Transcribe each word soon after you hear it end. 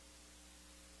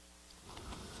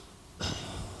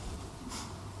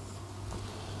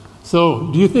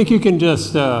So, do you think you can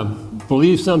just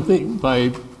believe something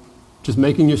by just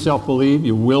making yourself believe,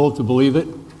 your will to believe it?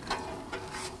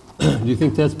 Do you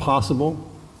think that's possible?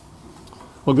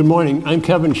 Well, good morning. I'm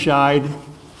Kevin Schied,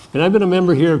 and I've been a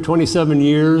member here of 27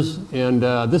 years, and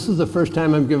this is the first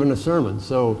time I'm giving a sermon.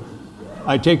 So,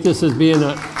 I take this as being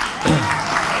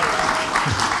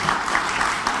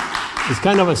it's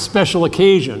kind of a special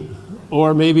occasion,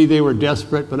 or maybe they were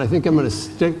desperate, but I think I'm going to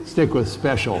stick with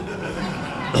special.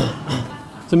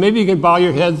 So maybe you can bow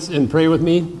your heads and pray with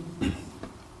me.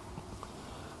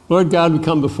 Lord God, we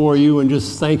come before you and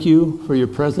just thank you for your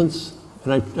presence.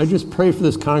 And I just pray for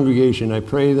this congregation. I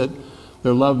pray that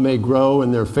their love may grow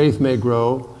and their faith may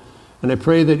grow. And I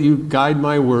pray that you guide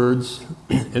my words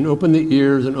and open the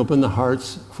ears and open the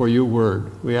hearts for your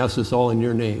word. We ask this all in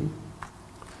your name.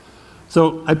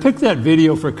 So I picked that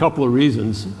video for a couple of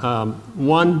reasons.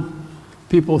 One,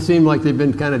 people seem like they've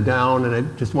been kind of down, and I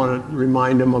just want to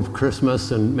remind them of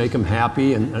Christmas and make them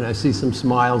happy. And I see some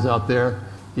smiles out there,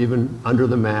 even under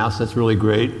the mask. That's really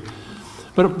great.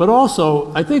 But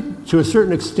also, I think to a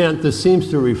certain extent, this seems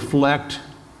to reflect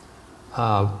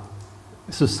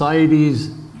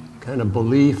society's kind of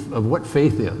belief of what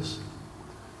faith is.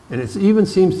 And it even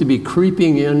seems to be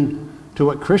creeping in to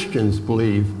what Christians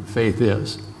believe faith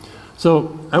is.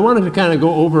 So I wanted to kind of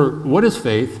go over what is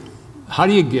faith, how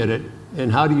do you get it, and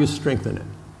how do you strengthen it?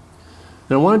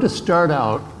 And I wanted to start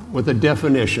out with a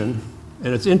definition,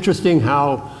 and it's interesting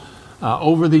how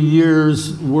over the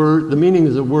years the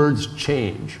meanings of words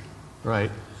change,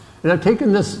 right? And I've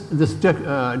taken this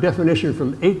definition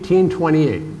from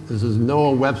 1828. This is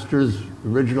Noah Webster's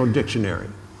original dictionary.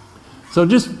 So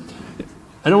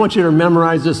I don't want you to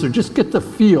memorize this, or just get the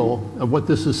feel of what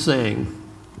this is saying.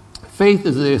 Faith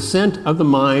is the assent of the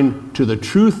mind to the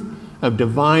truth of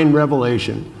divine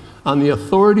revelation on the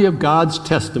authority of God's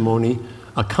testimony,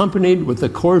 accompanied with the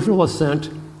cordial assent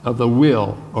of the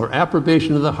will or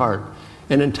approbation of the heart,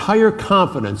 an entire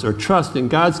confidence or trust in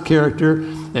God's character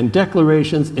and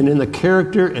declarations and in the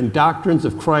character and doctrines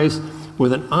of Christ,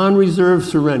 with an unreserved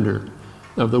surrender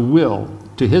of the will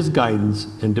to his guidance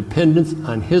and dependence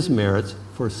on his merits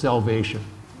for salvation.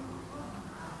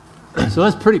 So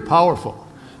that's pretty powerful.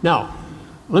 Now,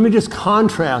 let me just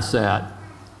contrast that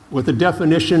with a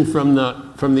definition from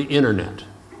the internet.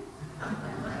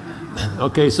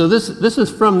 Okay, so this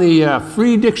is from the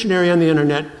free dictionary on the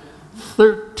internet.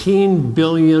 13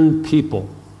 billion people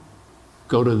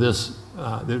go to this.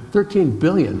 13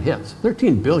 billion hits.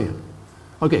 13 billion.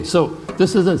 Okay, so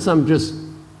this isn't some just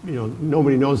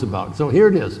nobody knows about. So here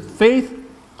it is. Faith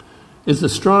is the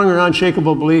strong or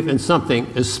unshakable belief in something,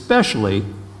 especially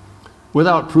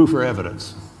without proof or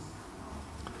evidence.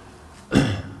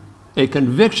 A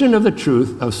conviction of the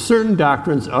truth of certain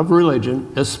doctrines of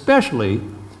religion, especially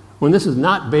when this is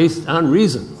not based on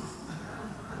reason.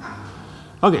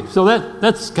 Okay, so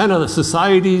that's kind of the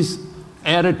society's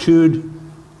attitude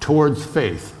towards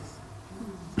faith.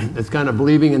 It's kind of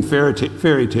believing in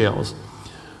fairy tales.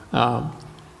 And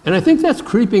I think that's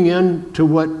creeping into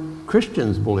what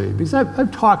Christians believe. Because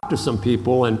I've talked to some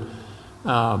people, and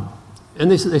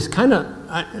they kind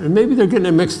of, maybe they're getting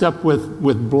it mixed up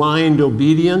with blind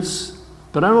obedience,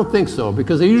 but I don't think so,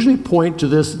 because they usually point to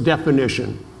this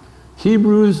definition,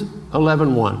 Hebrews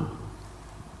 11:1.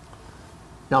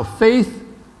 Now, faith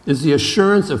is the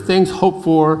assurance of things hoped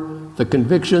for, the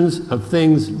convictions of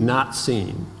things not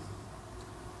seen.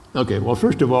 Okay, well,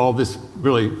 first of all, this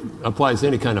really applies to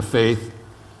any kind of faith,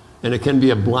 and it can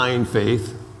be a blind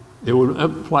faith. It would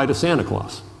apply to Santa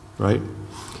Claus, right?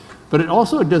 But it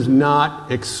also does not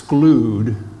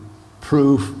exclude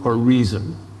proof or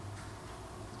reason.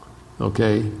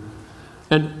 Okay?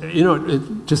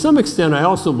 And, to some extent, I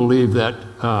also believe that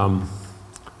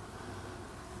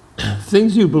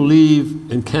things you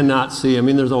believe and cannot see,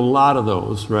 there's a lot of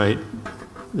those, right?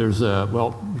 There's,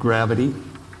 gravity.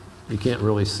 You can't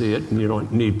really see it, and you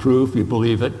don't need proof. You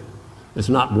believe it. It's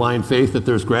not blind faith that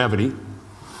there's gravity.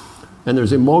 And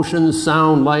there's emotions,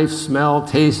 sound, life, smell,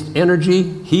 taste,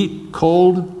 energy, heat,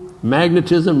 cold,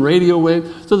 magnetism, radio wave.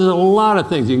 So there's a lot of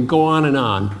things. You can go on and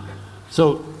on.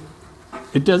 So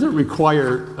it doesn't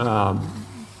require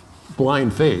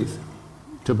blind faith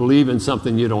to believe in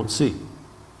something you don't see.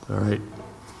 All right?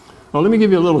 Well, let me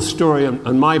give you a little story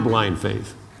on my blind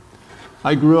faith.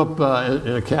 I grew up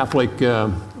in a Catholic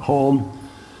home,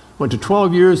 went to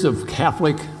 12 years of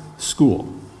Catholic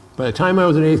school. By the time I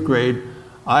was in 8th grade,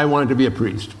 I wanted to be a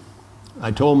priest.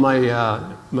 I told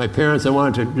my parents I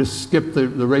wanted to just skip the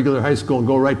regular high school and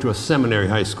go right to a seminary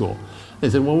high school. They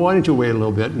said, well, why don't you wait a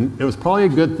little bit? And it was probably a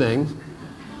good thing,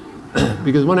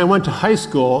 because when I went to high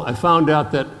school, I found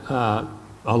out that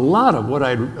a lot of what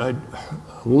I'd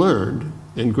learned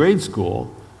in grade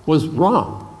school was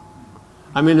wrong.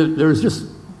 I mean, there's just,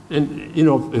 and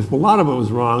if a lot of it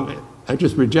was wrong, I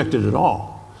just rejected it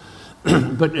all.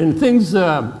 But in things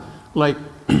like,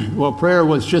 prayer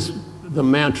was just the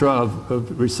mantra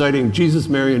of reciting Jesus,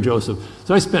 Mary, and Joseph.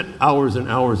 So I spent hours and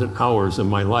hours and hours of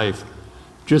my life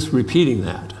just repeating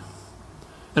that.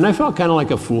 And I felt kind of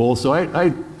like a fool, so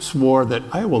I swore that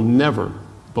I will never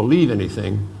believe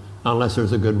anything unless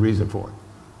there's a good reason for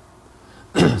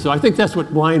it. So I think that's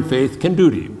what blind faith can do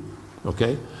to you,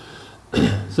 okay?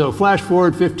 So flash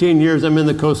forward 15 years, I'm in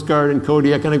the Coast Guard in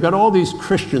Kodiak, and I've got all these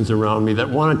Christians around me that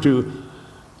wanted to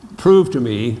prove to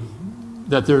me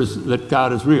that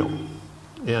God is real.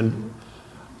 And,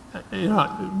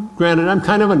 granted, I'm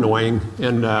kind of annoying,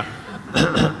 and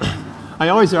I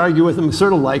always argue with them,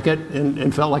 sort of like it,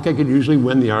 and felt like I could usually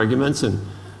win the arguments,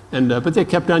 but they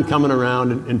kept on coming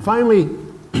around, and finally,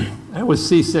 I was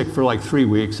seasick for like 3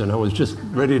 weeks, and I was just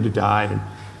ready to die,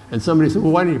 and somebody said,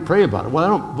 well, why don't you pray about it? Well,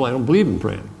 I don't believe in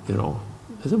praying, I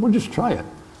said, well, just try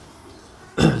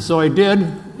it. So I did,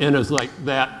 and it was like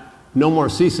that, no more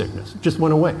seasickness. It just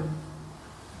went away.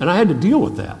 And I had to deal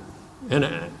with that.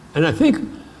 And I think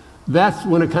that's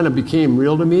when it kind of became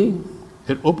real to me.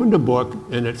 It opened a book,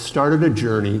 and it started a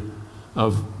journey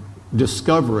of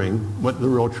discovering what the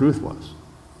real truth was.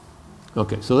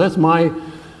 Okay, so that's my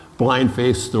blind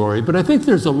faith story, but I think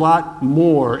there's a lot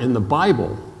more in the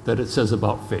Bible that it says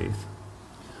about faith.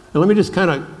 And let me just kind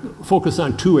of focus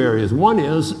on two areas. One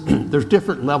is there's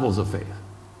different levels of faith.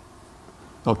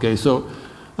 Okay, so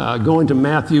going to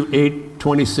Matthew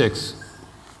 8:26.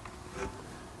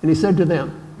 And he said to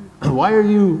them, why are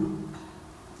you...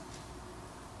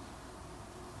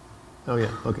 Oh yeah,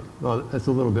 okay. Well, that's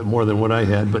a little bit more than what I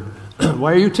had, but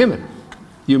why are you timid,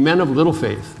 you men of little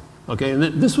faith? Okay, and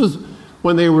this was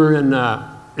when they were in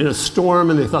a storm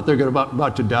and they thought they were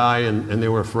about to die, and they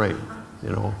were afraid.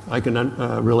 I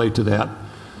can relate to that.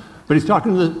 But he's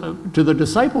talking to the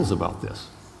disciples about this.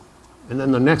 And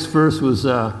then the next verse was,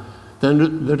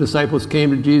 then the disciples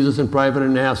came to Jesus in private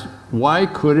and asked, why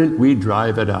couldn't we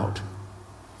drive it out?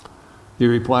 He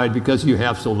replied, because you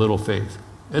have so little faith.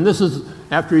 And this is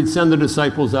after he'd sent the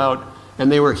disciples out,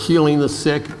 and they were healing the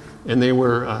sick, and they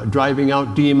were driving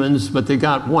out demons, but they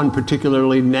got one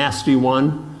particularly nasty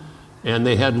one, and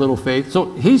they had little faith.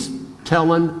 So he's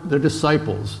telling the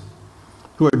disciples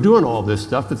who are doing all this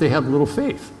stuff that they have little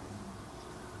faith.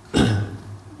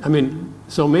 I mean,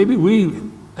 so maybe we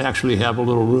actually have a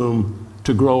little room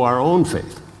to grow our own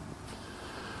faith.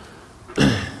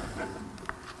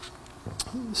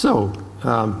 So,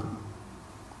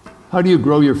 how do you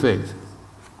grow your faith?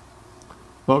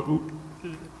 Well,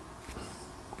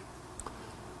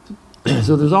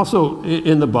 so there's also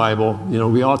in the Bible,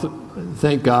 we ought to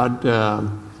thank God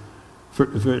for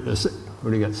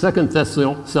what do you got? 2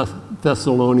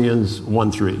 Thessalonians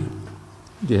 1:3.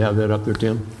 Do you have that up there,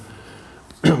 Tim?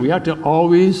 We ought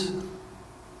always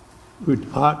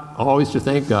to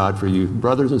thank God for you,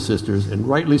 brothers and sisters, and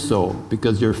rightly so,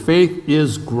 because your faith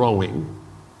is growing.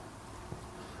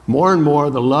 More and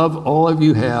more, the love all of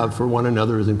you have for one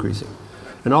another is increasing.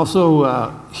 And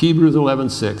also Hebrews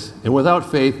 11:6. And without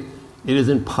faith, it is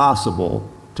impossible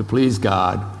to please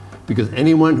God, because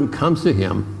anyone who comes to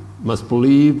him must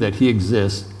believe that he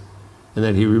exists and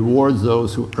that he rewards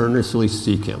those who earnestly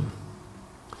seek him.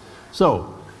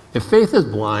 So, if faith is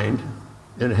blind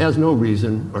and it has no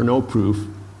reason or no proof,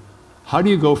 how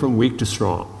do you go from weak to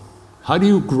strong? How do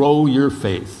you grow your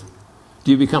faith?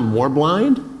 Do you become more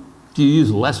blind? Do you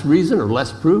use less reason or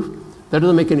less proof? That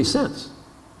doesn't make any sense.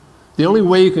 The only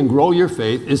way you can grow your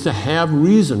faith is to have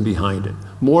reason behind it.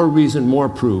 More reason, more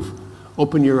proof.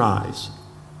 Open your eyes.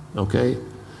 Okay?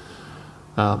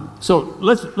 So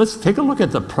let's take a look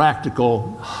at the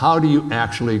practical, how do you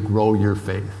actually grow your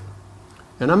faith?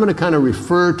 And I'm going to kind of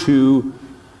refer to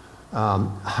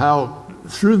how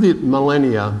through the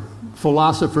millennia,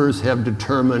 philosophers have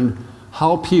determined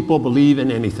how people believe in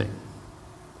anything.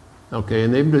 Okay,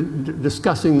 and they've been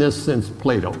discussing this since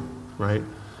Plato, right?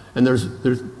 And there's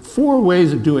 4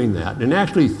 ways of doing that. And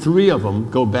actually 3 of them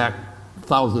go back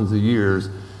thousands of years,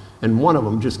 and one of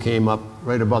them just came up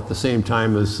right about the same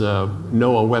time as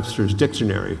Noah Webster's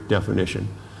dictionary definition.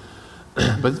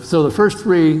 But so the first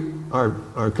 3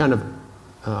 are kind of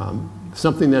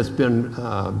something that's been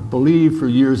believed for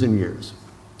years and years.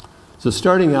 So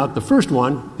starting out, the first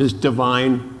one is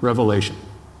divine revelation.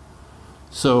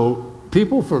 So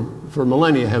people for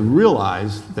millennia have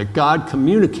realized that God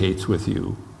communicates with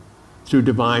you through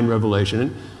divine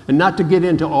revelation. And not to get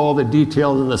into all the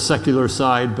details on the secular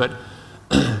side, but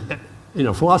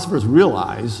philosophers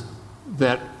realize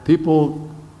that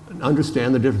people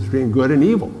understand the difference between good and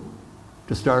evil.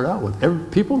 to start out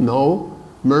with. People know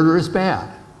murder is bad.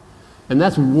 And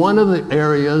that's one of the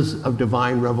areas of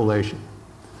divine revelation.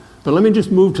 But let me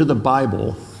just move to the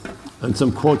Bible and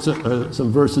some quotes,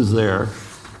 some verses there.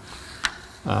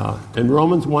 In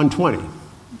Romans 1:20,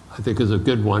 I think is a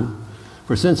good one.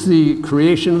 For since the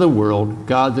creation of the world,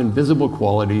 God's invisible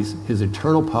qualities, his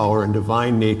eternal power and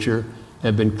divine nature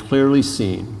have been clearly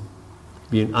seen,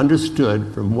 being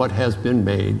understood from what has been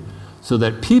made, so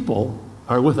that people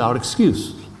are without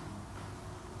excuse.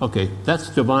 Okay, that's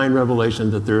divine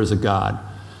revelation that there is a God.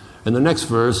 And the next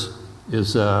verse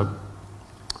is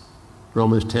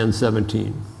Romans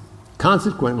 10:17.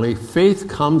 Consequently, faith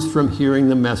comes from hearing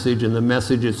the message, and the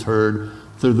message is heard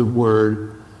through the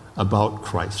word about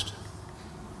Christ.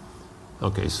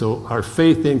 Okay, so our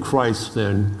faith in Christ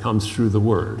then comes through the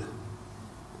word.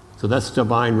 So that's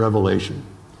divine revelation.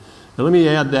 Now let me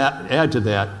add to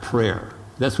that prayer.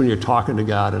 That's when you're talking to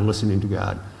God and listening to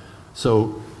God.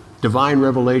 So divine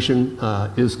revelation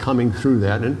is coming through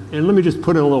that. And let me just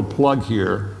put in a little plug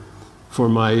here for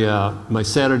my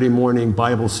Saturday morning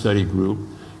Bible study group,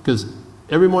 because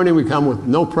every morning we come with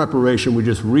no preparation. We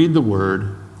just read the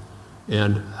Word,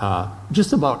 and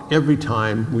just about every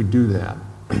time we do that,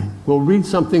 we'll read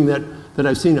something that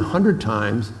I've seen 100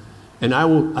 times, and I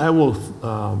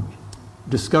will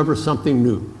discover something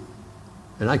new.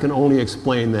 And I can only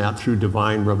explain that through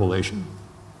divine revelation.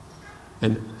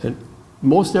 And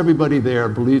most everybody there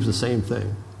believes the same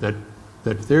thing, that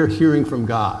they're hearing from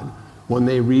God when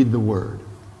they read the Word.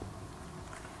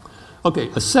 Okay,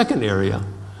 a second area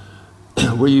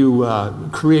where you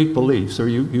create beliefs, or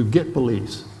you get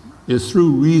beliefs, is through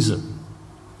reason.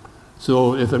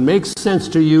 So if it makes sense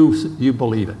to you, you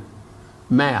believe it.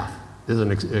 Math is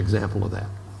an example of that.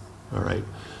 All right.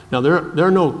 Now, there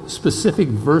are no specific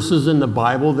verses in the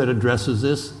Bible that addresses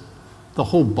this. The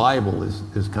whole Bible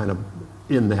is kind of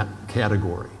in that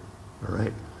category. All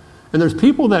right. And there's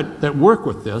people that work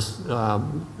with this,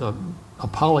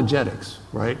 apologetics,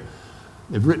 right?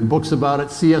 They've written books about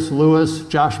it. C.S. Lewis,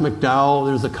 Josh McDowell,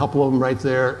 there's a couple of them right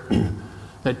there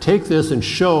that take this and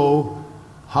show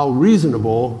how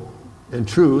reasonable and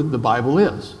true the Bible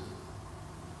is.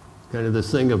 Kind of this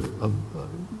thing of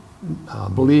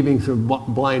believing through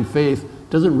blind faith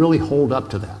doesn't really hold up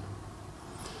to that.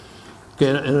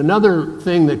 Okay, and another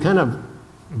thing that kind of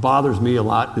bothers me a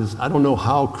lot is I don't know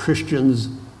how Christians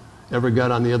ever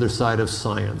got on the other side of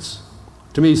science.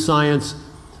 To me, science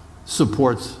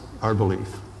supports our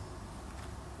belief.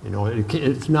 You know,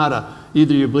 it's not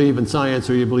either you believe in science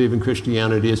or you believe in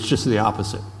Christianity. It's just the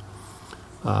opposite.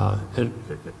 And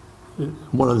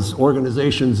one of those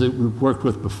organizations that we've worked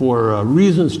with before,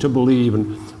 Reasons to Believe,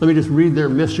 and let me just read their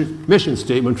mission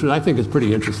statement, which I think is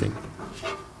pretty interesting.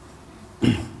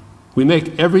 We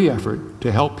make every effort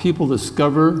to help people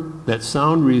discover that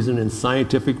sound reason and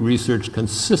scientific research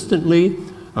consistently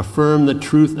affirm the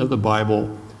truth of the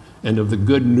Bible and of the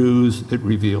good news it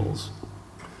reveals.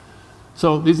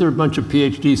 So these are a bunch of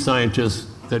PhD scientists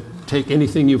that take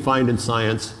anything you find in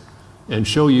science and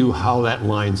show you how that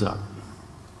lines up.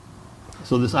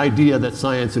 So this idea that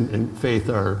science and faith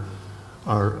are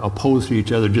opposed to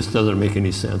each other just doesn't make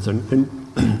any sense. And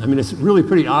I mean, it's really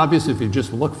pretty obvious if you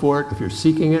just look for it. If you're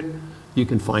seeking it, you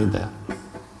can find that.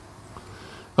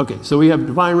 Okay, so we have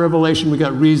divine revelation, we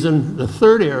got reason. The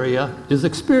third area is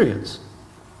experience.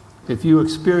 If you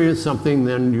experience something,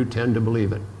 then you tend to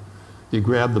believe it. You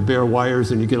grab the bare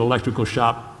wires and you get electrical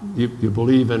shock, you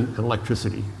believe in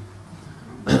electricity.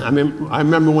 I mean, I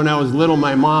remember when I was little,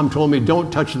 my mom told me,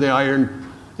 don't touch the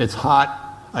iron, it's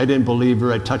hot. I didn't believe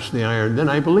her, I touched the iron, then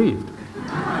I believed.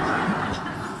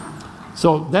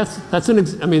 So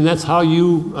that's how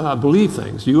you believe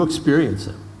things. You experience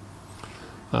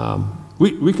them.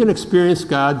 We can experience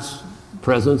God's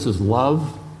presence, His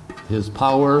love, His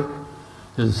power,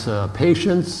 His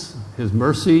patience, His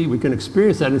mercy. We can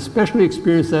experience that, and especially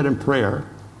experience that in prayer.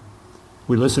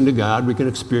 We listen to God, we can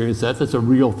experience that. That's a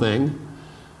real thing.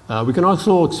 We can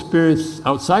also experience,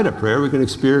 outside of prayer, we can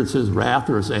experience His wrath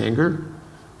or His anger.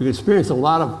 We can experience a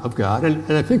lot of God.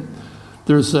 And I think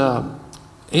there's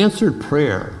answered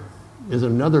prayer is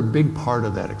another big part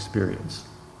of that experience.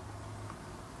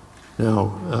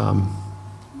 Now,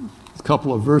 a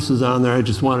couple of verses on there I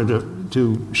just wanted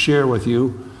to share with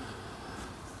you.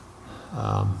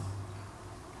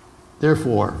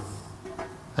 Therefore,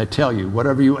 I tell you,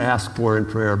 whatever you ask for in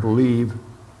prayer, believe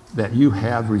that you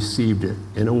have received it,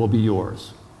 and it will be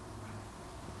yours.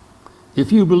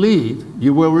 If you believe,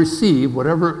 you will receive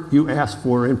whatever you ask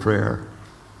for in prayer.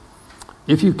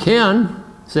 If you can,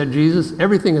 said Jesus,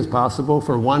 everything is possible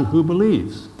for one who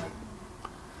believes.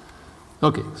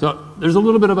 Okay, so there's a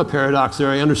little bit of a paradox there,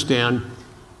 I understand.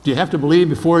 Do you have to believe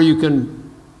before you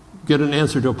can get an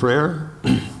answer to a prayer?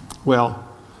 Well,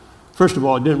 first of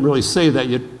all, it didn't really say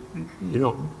that.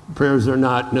 Prayers are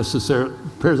not necessarily,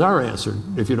 prayers are answered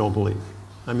if you don't believe.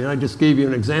 I mean, I just gave you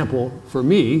an example for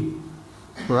me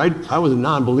where I was a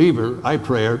non-believer. I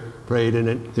prayed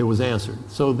and it was answered.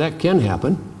 So that can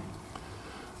happen.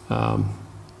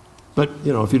 But,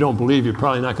 if you don't believe, you're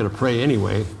probably not going to pray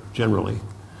anyway, generally.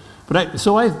 But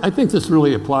I think this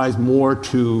really applies more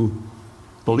to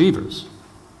believers.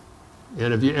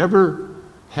 And have you ever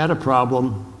had a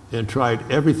problem and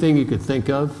tried everything you could think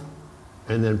of,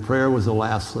 and then prayer was the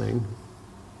last thing?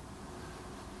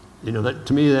 That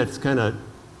to me, that's kind of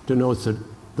denotes that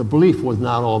the belief was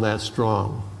not all that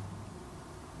strong.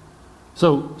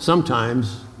 So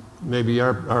sometimes maybe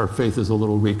our faith is a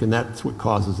little weak, and that's what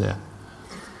causes that.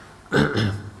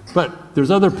 But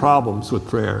there's other problems with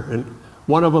prayer, and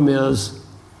one of them is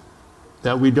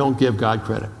that we don't give God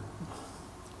credit.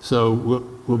 So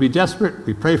we'll be desperate,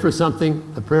 we pray for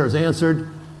something, the prayer is answered,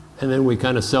 and then we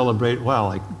kind of celebrate, wow,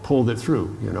 I pulled it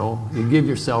through, You give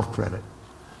yourself credit.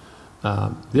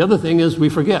 The other thing is we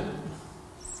forget.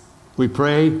 We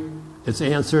pray, it's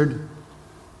answered,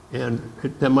 and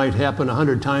that might happen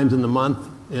 100 times in the month,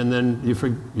 and then you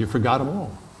forgot them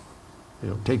all.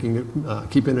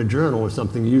 Keeping a journal or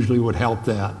something usually would help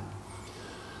that.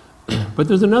 But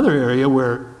there's another area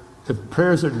where if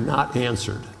prayers are not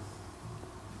answered.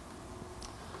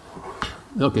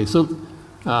 Okay, so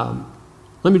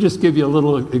let me just give you a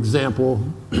little example,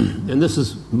 and this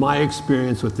is my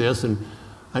experience with this, and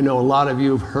I know a lot of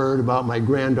you have heard about my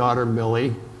granddaughter,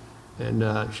 Millie, and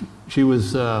she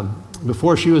was,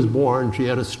 before she was born, she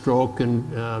had a stroke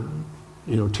and,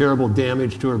 terrible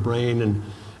damage to her brain,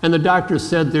 and the doctor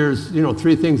said there's,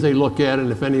 3 things they look at, and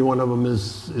if any one of them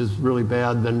is really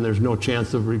bad, then there's no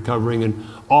chance of recovering, and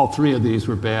all 3 of these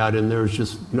were bad, and there's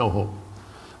just no hope.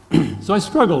 So I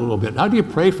struggled a little bit. How do you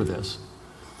pray for this?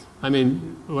 I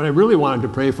mean, what I really wanted to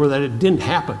pray for, that it didn't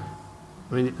happen.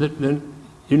 I mean, then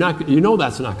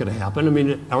that's not going to happen. I mean,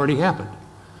 it already happened.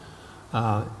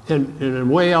 And in a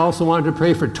way, I also wanted to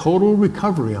pray for total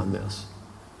recovery on this.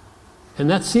 And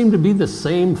that seemed to be the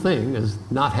same thing as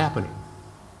not happening.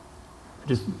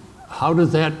 Just, how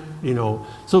does that,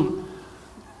 so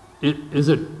is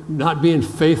it not being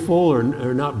faithful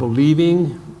or not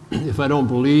believing? If I don't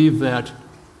believe that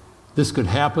this could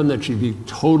happen, that she'd be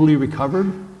totally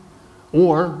recovered?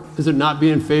 Or is it not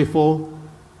being faithful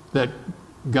that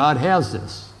God has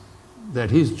this,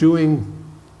 that He's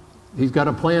got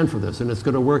a plan for this and it's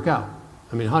going to work out?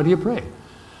 I mean, how do you pray?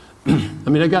 I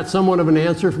mean, I got somewhat of an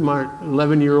answer from our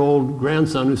 11-year-old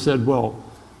grandson who said, well,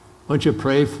 why don't you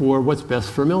pray for what's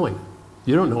best for Millie?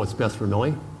 You don't know what's best for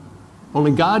Millie.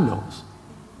 Only God knows.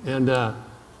 And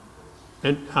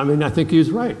I mean, I think he was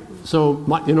right. So,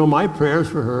 my prayers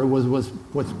for her was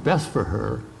what's best for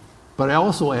her, but I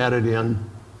also added in,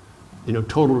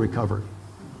 total recovery.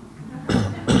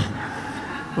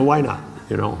 Well, why not?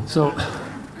 So,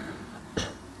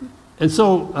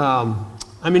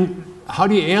 I mean, how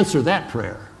do you answer that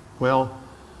prayer? Well,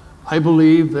 I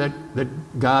believe that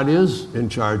God is in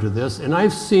charge of this, and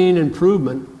I've seen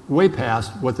improvement way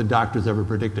past what the doctors ever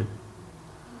predicted.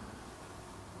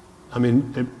 I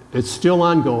mean, it's still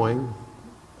ongoing.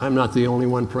 I'm not the only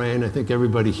one praying. I think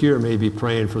everybody here may be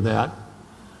praying for that.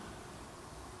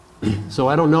 So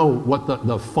I don't know what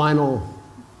the final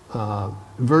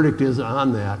verdict is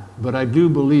on that, but I do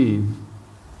believe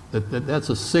that's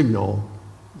a signal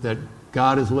that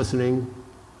God is listening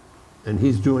and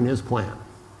He's doing His plan.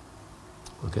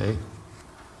 Okay?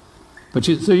 But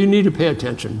so you need to pay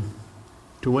attention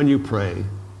to when you pray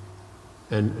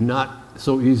and not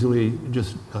so easily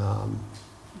just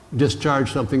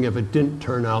discharge something if it didn't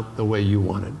turn out the way you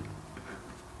wanted.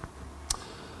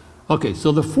 Okay,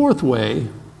 so the fourth way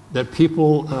that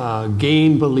people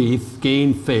gain belief,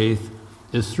 gain faith,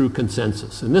 is through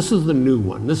consensus. And this is the new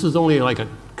one. This is only like a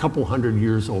couple hundred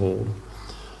years old.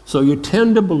 So you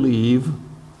tend to believe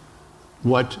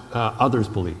what others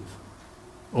believe,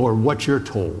 or what you're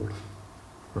told,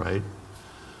 right?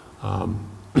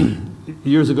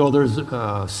 Years ago, there's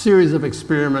a series of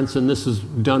experiments, and this is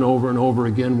done over and over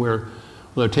again, where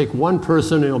they'll take one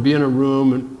person and he'll be in a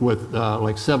room with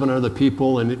like 7 other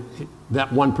people, and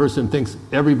that one person thinks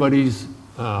everybody's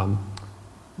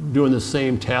doing the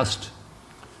same test,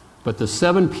 but the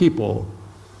 7 people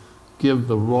give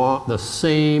the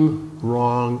same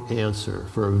wrong answer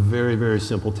for a very, very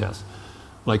simple test.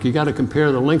 Like, you got to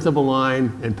compare the length of a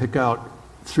line and pick out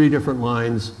 3 different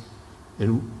lines,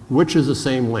 and which is the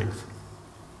same length.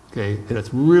 Okay, and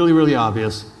it's really, really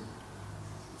obvious.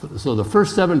 So the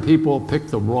first 7 people picked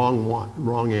the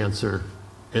wrong answer,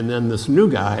 and then this new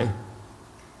guy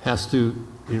has to,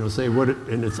 say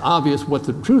and it's obvious what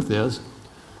the truth is,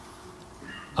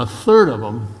 a third of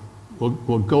them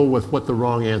will go with what the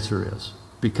wrong answer is,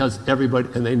 because everybody,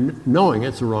 and they knowing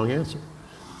it's the wrong answer.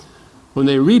 When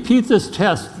they repeat this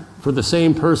test for the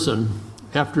same person,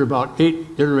 after about 8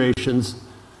 iterations,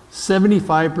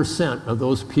 75% of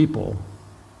those people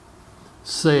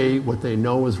say what they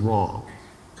know is wrong.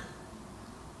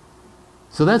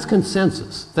 So that's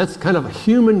consensus. That's kind of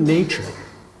human nature.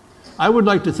 I would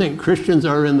like to think Christians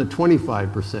are in the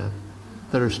 25%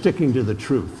 that are sticking to the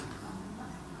truth.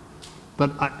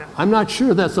 But I'm not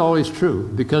sure that's always true,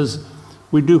 because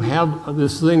we do have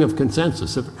this thing of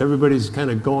consensus. If everybody's kind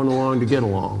of going along to get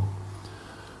along.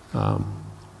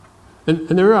 And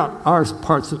there are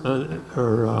parts,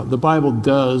 the Bible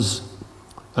does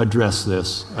address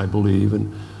this, I believe.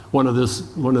 And one of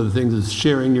the things is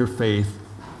sharing your faith.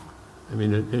 I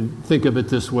mean, and think of it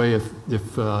this way: if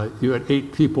you had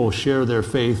 8 people share their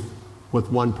faith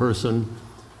with one person,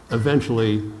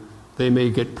 eventually they may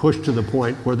get pushed to the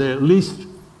point where they at least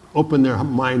open their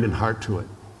mind and heart to it,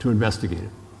 to investigate it.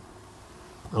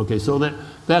 Okay, so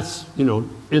that's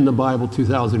in the Bible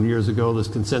 2,000 years ago. This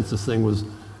consensus thing was,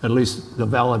 at least the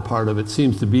valid part of it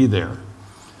seems to be there.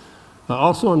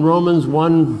 Also in Romans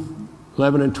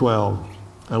 1:11 and 12,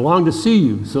 I long to see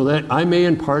you so that I may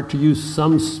impart to you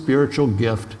some spiritual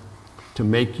gift to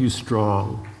make you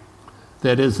strong.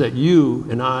 That is, that you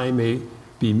and I may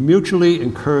be mutually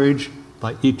encouraged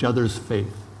by each other's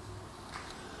faith.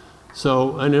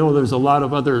 So I know there's a lot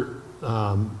of other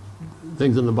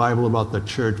things in the Bible about the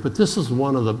church, but this is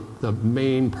one of the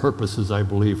main purposes, I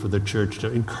believe, for the church,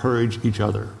 to encourage each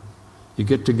other. You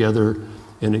get together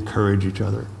and encourage each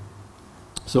other.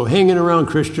 So hanging around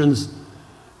Christians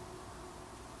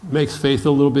makes faith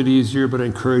a little bit easier, but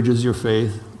encourages your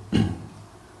faith.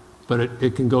 But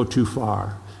it can go too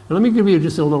far. And let me give you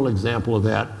just a little example of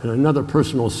that, and another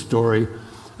personal story.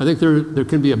 I think there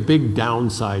can be a big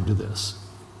downside to this,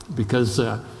 because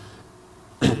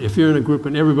if you're in a group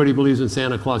and everybody believes in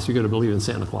Santa Claus, you're going to believe in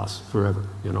Santa Claus forever,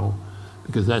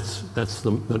 because that's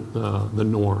the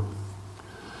norm.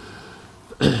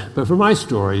 But for my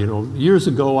story, years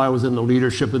ago I was in the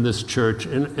leadership in this church,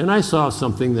 and I saw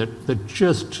something that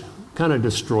just kind of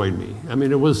destroyed me. I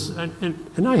mean, it was,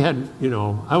 and I had,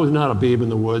 I was not a babe in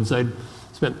the woods. I'd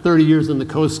spent 30 years in the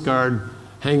Coast Guard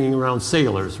hanging around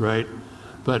sailors, right?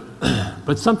 But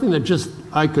something that just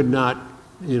I could not,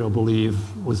 believe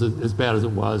was as bad as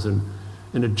it was, and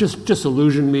it just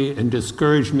disillusioned me and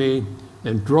discouraged me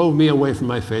and drove me away from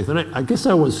my faith. And I guess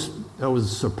I was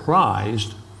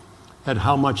surprised at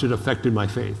how much it affected my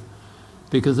faith,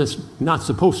 because it's not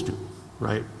supposed to,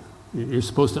 right? You're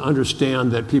supposed to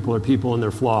understand that people are people and they're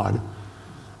flawed,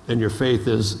 and your faith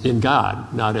is in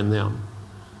God, not in them.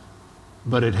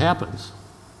 But it happens.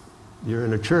 You're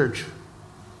in a church,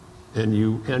 and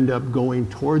you end up going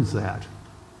towards that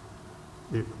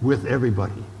with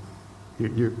everybody.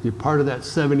 You're part of that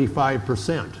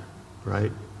 75%,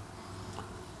 right?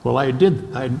 Well, I'd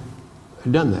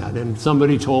done that, and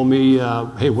somebody told me,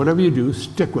 hey, whatever you do,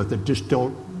 stick with it. Just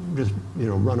don't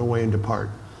run away and depart.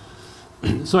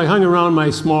 So I hung around my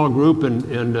small group,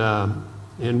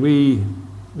 and we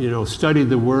studied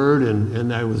the Word,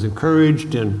 and I was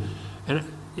encouraged, and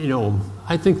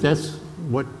I think that's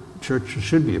what church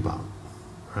should be about,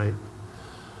 right?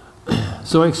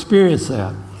 So I experienced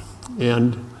that,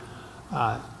 and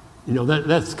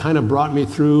that's kind of brought me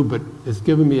through, but it's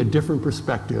given me a different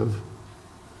perspective.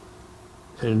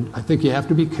 And I think you have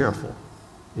to be careful,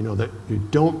 that you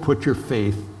don't put your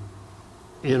faith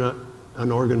in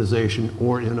an organization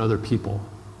or in other people.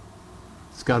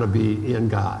 It's got to be in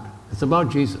God. It's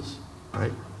about Jesus,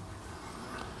 right?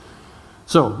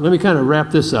 So let me kind of wrap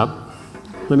this up.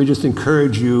 Let me just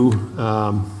encourage you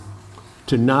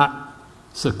to not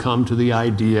succumb to the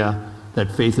idea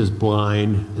that faith is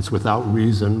blind, it's without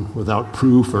reason, without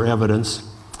proof or evidence.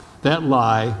 That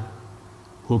lie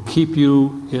will keep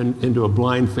you into a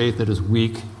blind faith that is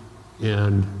weak,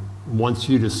 and once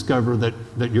you discover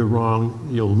that you're wrong,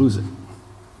 you'll lose it.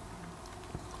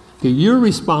 Okay, you're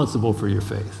responsible for your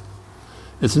faith.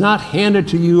 It's not handed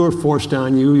to you or forced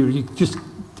on you.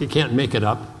 You can't make it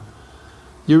up.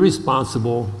 You're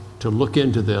responsible to look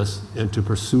into this and to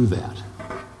pursue that.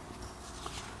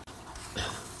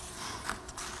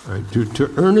 All right,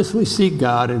 to earnestly seek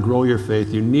God and grow your faith,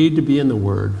 you need to be in the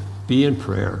Word, be in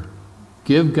prayer,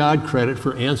 give God credit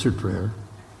for answered prayer,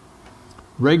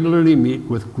 regularly meet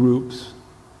with groups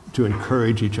to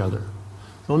encourage each other.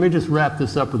 So let me just wrap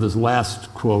this up with this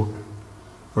last quote,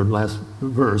 or last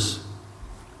verse,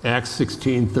 Acts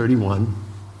 16:31.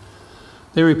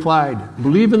 They replied,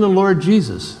 "Believe in the Lord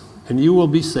Jesus, and you will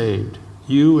be saved,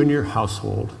 you and your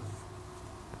household."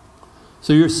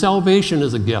 So your salvation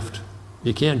is a gift.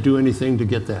 You can't do anything to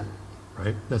get that,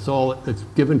 right? That's all that's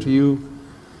given to you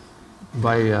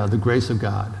by the grace of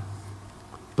God.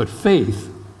 But faith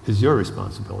is your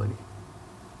responsibility.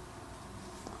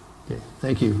 Okay,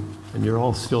 thank you. And you're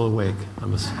all still awake.